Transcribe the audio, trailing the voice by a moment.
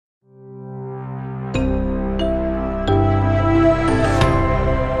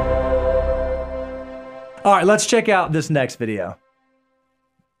All right, let's check out this next video.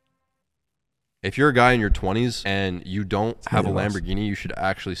 If you're a guy in your 20s and you don't have a Lamborghini, you should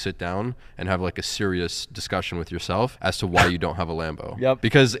actually sit down and have like a serious discussion with yourself as to why you don't have a Lambo. Yep.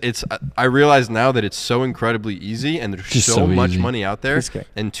 Because I realize now that it's so incredibly easy and there's Just so much money out there. Okay.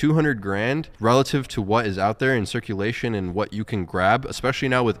 And 200 grand relative to what is out there in circulation and what you can grab, especially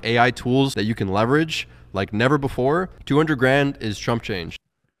now with AI tools that you can leverage like never before, 200 grand is chump change.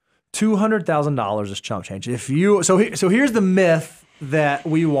 $200,000 is chump change. So here's the myth that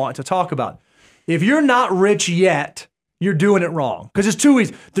we want to talk about. If you're not rich yet, you're doing it wrong because it's too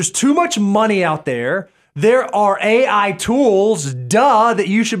easy. There's too much money out there. There are AI tools, that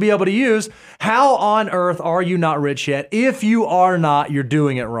you should be able to use. How on earth are you not rich yet? If you are not, you're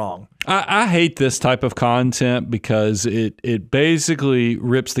doing it wrong. I hate this type of content because it basically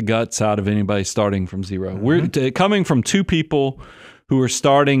rips the guts out of anybody starting from zero. We're coming from two people who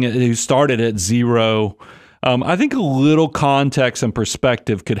started at zero. I think a little context and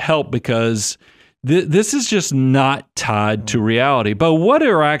perspective could help because this is just not tied to reality. But what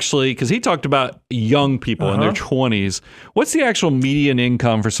are actually, because he talked about young people in their 20s, what's the actual median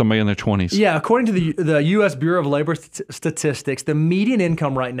income for somebody in their 20s? Yeah, according to the U.S. Bureau of Labor Statistics, the median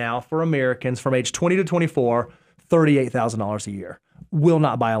income right now for Americans from age 20 to 24, $38,000 a year. Will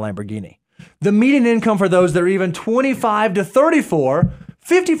not buy a Lamborghini. The median income for those that are even 25 to 34,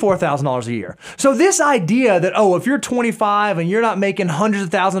 $54,000 a year. So this idea that, if you're 25 and you're not making hundreds of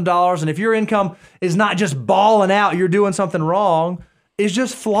thousands of dollars, and if your income is not just balling out, you're doing something wrong, is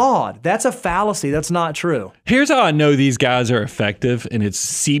just flawed. That's a fallacy. That's not true. Here's how I know these guys are effective and it's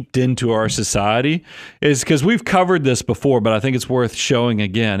seeped into our society is because we've covered this before, but I think it's worth showing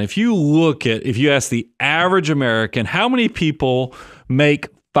again. If you ask the average American, how many people make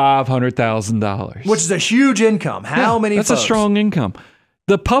 $500,000? Which is a huge income. How many That's folks? A strong income.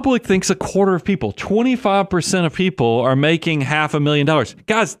 The public thinks a quarter of people, 25% of people are making $500,000.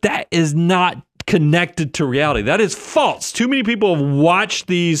 Guys, that is not connected to reality. That is false. Too many people have watched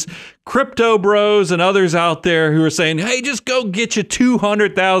these crypto bros and others out there who are saying, hey, just go get you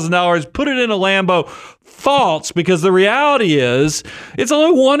 $200,000, put it in a Lambo. False, because the reality is it's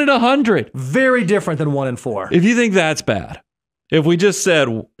only 1 in 100. Very different than 1 in 4. If you think that's bad, if we just said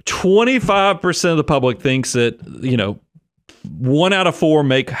 25% of the public thinks that, 1 out of 4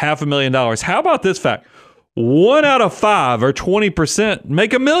 make $500,000. How about this fact? 1 out of 5 or 20% make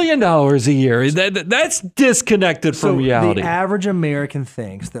 $1 million a year. That's disconnected from reality. The average American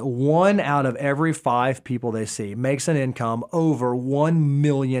thinks that 1 out of every 5 people they see makes an income over $1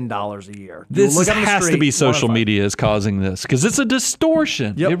 million a year. This has to be social media is causing this because it's a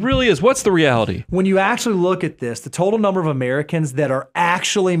distortion. Yep. It really is. What's the reality? When you actually look at this, the total number of Americans that are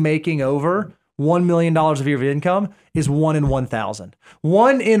actually making over $1 million a year of income is 1 in 1,000.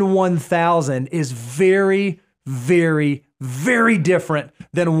 1 in 1,000 is very, very, very different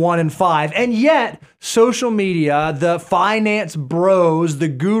than 1 in 5. And yet, social media, the finance bros, the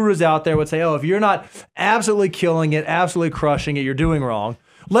gurus out there would say, if you're not absolutely killing it, absolutely crushing it, you're doing wrong.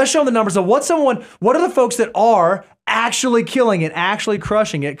 Let's show them the numbers of what are the folks that are actually killing it, actually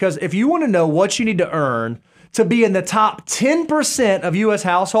crushing it? Because if you want to know what you need to earn to be in the top 10% of U.S.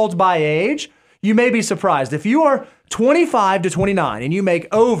 households by age, you may be surprised. If you are 25 to 29 and you make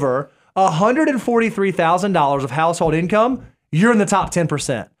over $143,000 of household income, you're in the top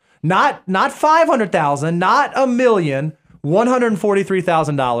 10%. Not $500,000, not $1 million,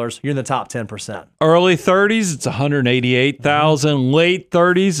 $143,000, you're in the top 10%. Early 30s, it's $188,000. Late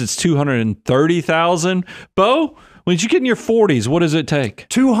 30s, it's $230,000. Bo, when you get in your 40s, what does it take?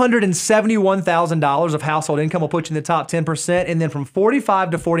 $271,000 of household income will put you in the top 10%. And then from 45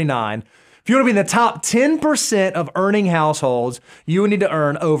 to 49, if you want to be in the top 10% of earning households, you would need to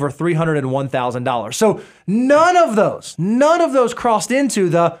earn over $301,000. So none of those crossed into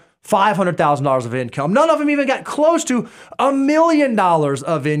the $500,000 of income. None of them even got close to $1 million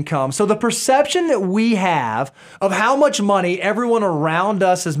of income. So the perception that we have of how much money everyone around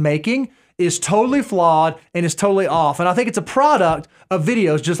us is making is totally flawed and is totally off. And I think it's a product of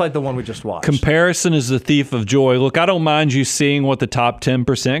videos just like the one we just watched. Comparison is the thief of joy. Look, I don't mind you seeing what the top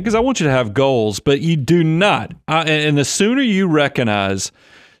 10%, because I want you to have goals, but you do not. And the sooner you recognize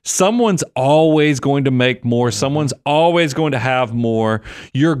someone's always going to make more, someone's always going to have more,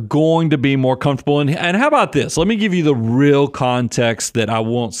 you're going to be more comfortable. And how about this? Let me give you the real context that I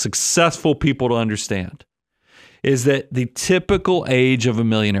want successful people to understand. Is that the typical age of a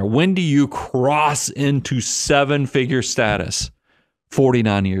millionaire? When do you cross into 7-figure status?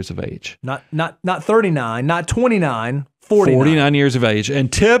 49 years of age. Not 39, not 29, 49 years of age.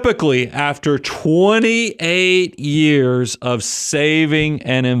 And typically after 28 years of saving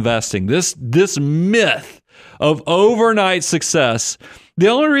and investing, this myth of overnight success, the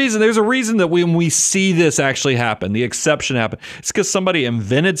only reason, there's a reason that when we see this actually happen, the exception happen, it's because somebody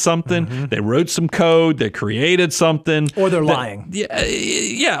invented something, they wrote some code, they created something. Or they're lying.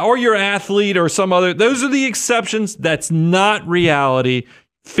 Yeah, or you're an athlete or some other. Those are the exceptions. That's not reality.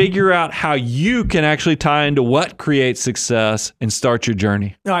 Figure out how you can actually tie into what creates success and start your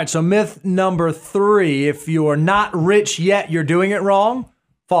journey. All right, so myth number 3, if you're not rich yet, you're doing it wrong.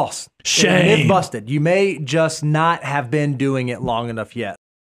 False. Shame. Myth busted. You may just not have been doing it long enough yet.